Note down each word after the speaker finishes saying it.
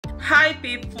Hi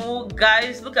people,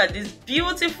 guys, look at this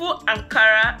beautiful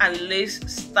Ankara and lace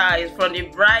styles from the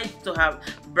bride to her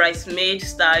bridesmaid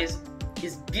styles.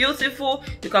 It's beautiful.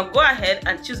 You can go ahead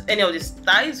and choose any of the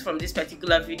styles from this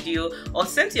particular video or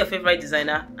send to your favorite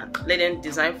designer and let them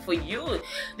design for you.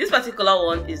 This particular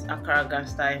one is Ankara gown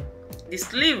style. The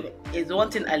sleeve is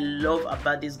one thing I love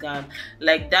about this gown.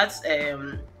 Like that's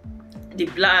the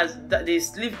blouse, the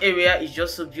sleeve area is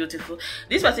just so beautiful.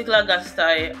 This particular gown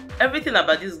style, everything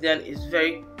about this gown is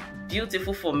very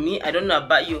beautiful for me. I don't know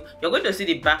about you. You're going to see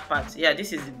the back part. Yeah,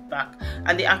 this is the back,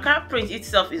 and the Ankara print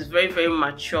itself is very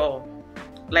mature.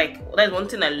 Like, that's one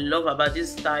thing I love about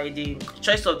this style. The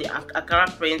choice of the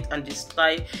Ankara print and the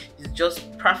style is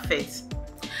just perfect.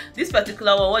 This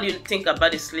particular one, what do you think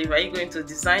about the sleeve? Are you going to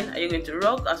design? Are you going to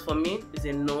rock? As for me, it's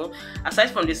a no.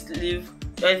 Aside from the sleeve,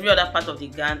 every other part of the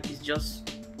gown is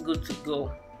just good to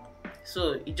go.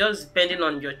 So it just depending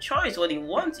on your choice, what you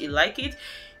want. You like it?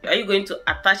 Are you going to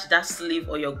attach that sleeve,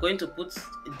 or you're going to put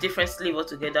a different sleeve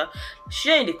altogether?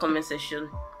 Share in the comment section.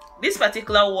 This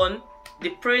particular one, the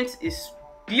print is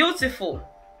beautiful.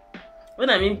 When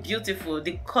I mean beautiful,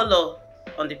 the color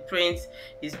on the print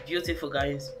is beautiful,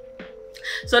 guys.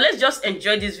 So let's just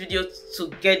enjoy this video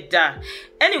together.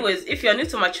 Anyways, if you're new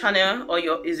to my channel or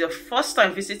is your first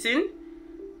time visiting,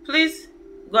 please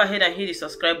go ahead and hit the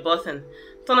subscribe button.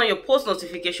 Turn on your post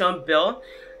notification bell.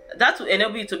 That will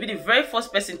enable you to be the very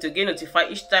first person to get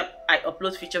notified each time I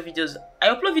upload feature videos. I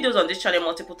upload videos on this channel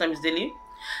multiple times daily,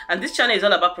 and this channel is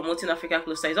all about promoting African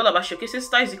clothes style. It's all about showcasing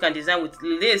styles you can design with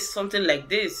lace, something like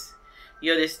this.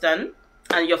 You understand?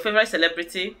 And your favorite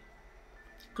celebrity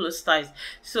clothes styles.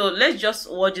 So let's just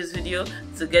watch this video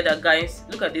together, guys.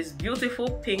 Look at this beautiful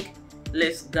pink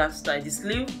lace gown style. The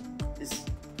sleeve is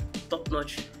top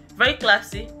notch, very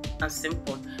classy and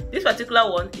simple. This particular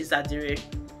one is Adire.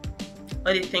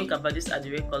 What do you think about this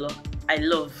Adire color? I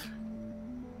love.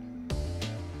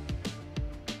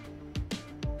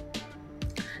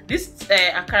 This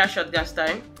Ankara shotgun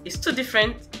style is two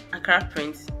different Ankara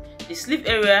prints. The sleeve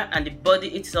area and the body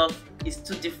itself is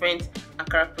two different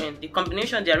Ankara print. The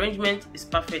combination, the arrangement is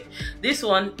perfect. This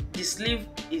one, the sleeve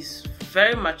is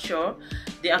very mature.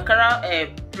 The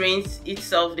Ankara print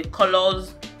itself, the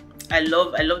colors, I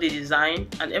love the design,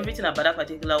 and everything about that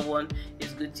particular one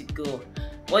is good to go.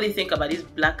 What do you think about this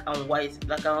black and white?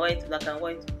 Black and white, black and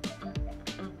white.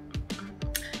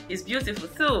 It's beautiful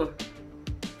too.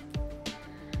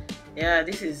 Yeah,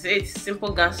 this is it.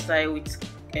 Simple gown style with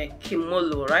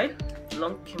kimono, right?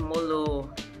 Long kimono.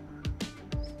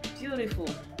 Beautiful.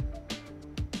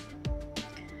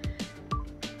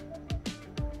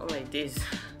 Oh my days.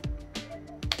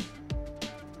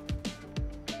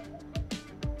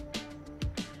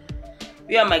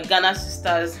 We are my Ghana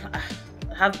sisters.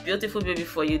 I have beautiful baby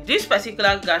for you. This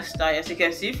particular gown style, as you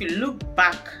can see, if you look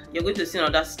back, you're going to see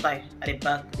another style at the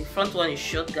back. The front one is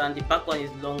short gown, the back one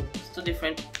is long. It's two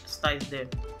different styles there.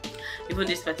 Even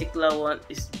this particular one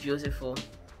is beautiful.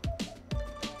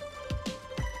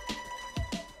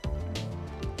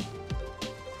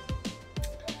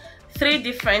 Three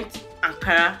different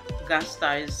Ankara gown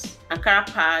styles, Ankara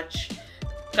patch,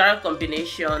 Ankara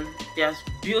combination. They are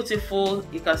beautiful.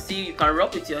 You can see you can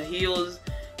rock with your heels,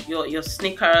 your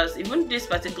sneakers. Even this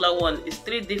particular one is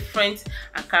three different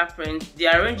Ankara prints. The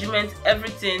arrangement,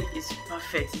 everything is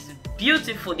perfect. It's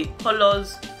beautiful. The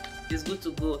colors is good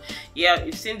to go. Yeah,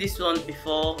 you've seen this one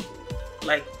before,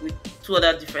 like with two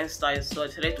other different styles. So I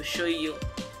decided to show you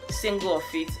single of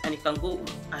it, and you can go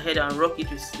ahead and rock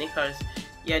it with sneakers.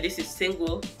 Yeah, this is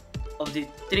single of the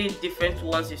three different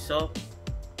ones you saw.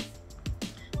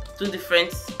 Two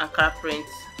different Ankara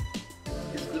prints.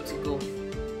 It's good to go.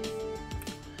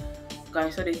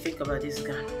 Guys, what do you think about this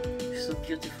gown? It's so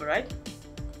beautiful, right?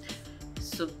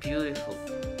 So beautiful.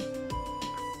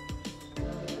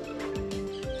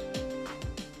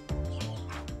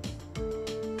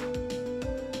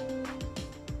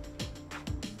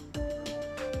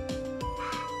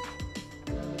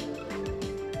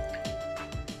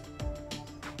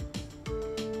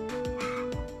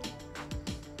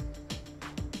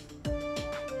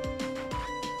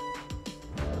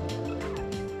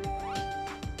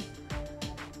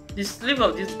 The sleeve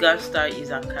of this gown style is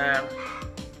Ankara,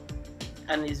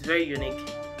 and it's very unique,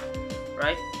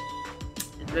 right?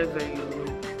 It's very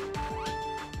unique.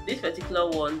 This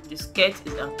particular one, the skirt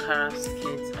is Ankara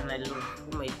skirt, and I love.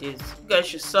 Oh my days, you guys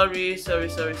should sorry.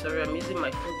 I'm using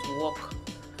my phone to work,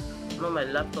 not my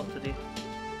laptop today.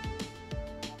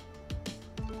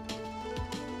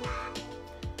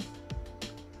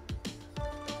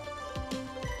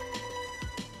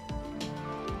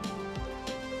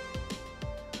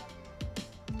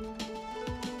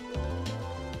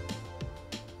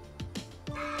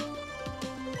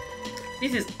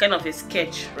 This is kind of a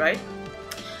sketch, right?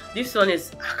 This one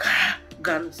is Ankara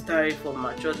gown style for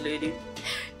matured lady.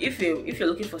 If you're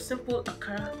looking for simple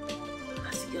Ankara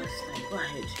classic gown style, go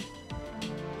ahead.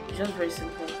 It's just very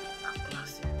simple and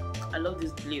classic. I love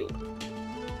this blue.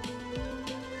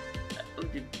 I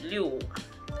love the blue.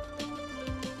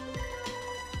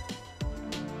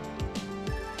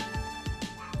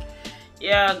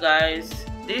 Yeah, guys,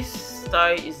 this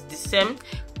style is the same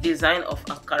design of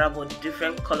Ankara but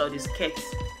different color. The skirts.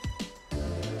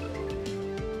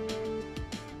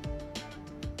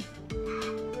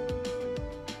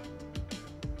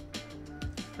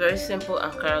 Very simple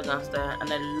Ankara gown style,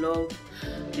 and I love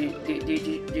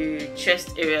the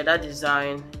chest area, that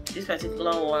design. This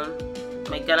particular one,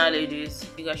 my Ghana ladies,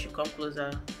 you guys should come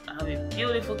closer. I have a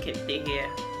beautiful kente here.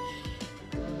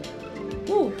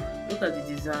 Ooh, look at the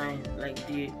design, like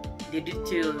the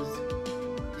details,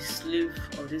 the sleeve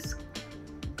of this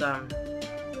gown,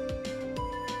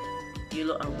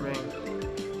 yellow and green.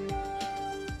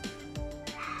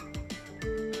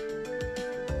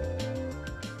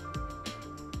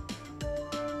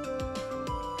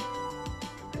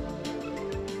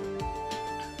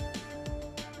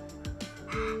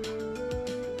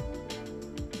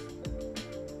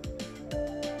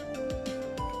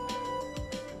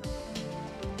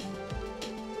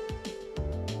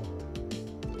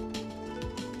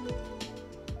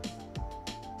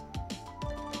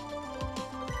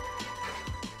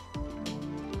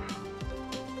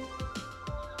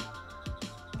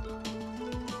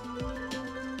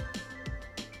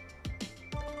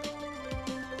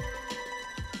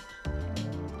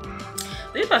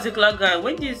 This particular guy,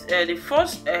 when this the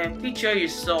first picture you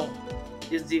saw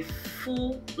is the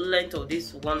full length of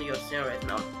this one you're seeing right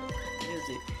now. This is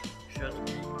the short.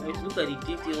 Let's look at the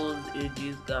details in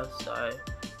this gown style.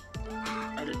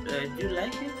 Do you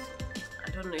like it? I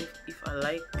don't know if I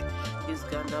like this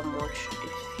gown that much.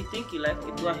 If you think you like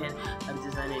it, go ahead and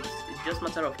design it. It's just a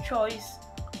matter of choice.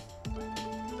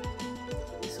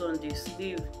 This one, the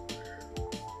sleeve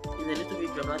is a little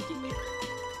bit dramatic.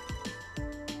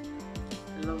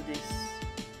 I love this.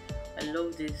 I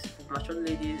love this for mature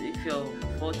ladies. If you're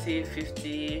 40,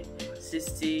 50,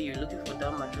 60, you're looking for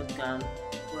that mature gown,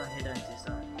 go ahead and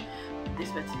design.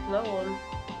 This particular one,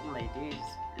 oh my days,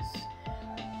 is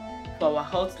for our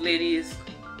hot ladies.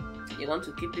 You want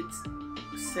to keep it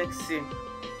sexy.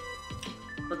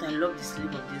 But I love the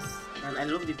sleeve of this, and I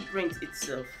love the print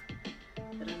itself.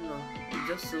 I don't know, it's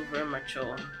just so very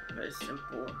mature, very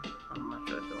simple and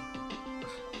mature though.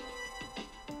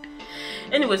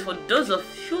 Anyways, for those of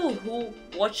you who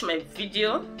watch my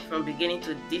video from beginning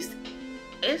to this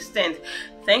extent,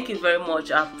 thank you very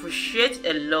much. I appreciate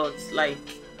a lot. Like,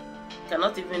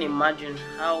 cannot even imagine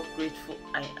how grateful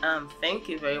I am. Thank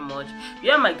you very much.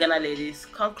 You are my Ghana ladies.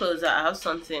 Come closer. I have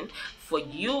something for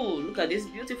you. Look at this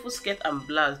beautiful skirt and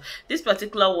blouse. This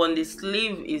particular one, the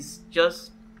sleeve is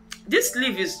just, this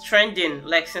sleeve is trending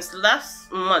like since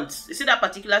last month. You see, that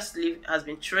particular sleeve has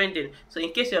been trending, so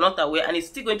in case you're not aware, and it's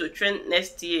still going to trend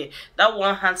next year. That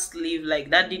one hand sleeve,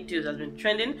 like that details, has been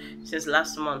trending since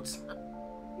last month.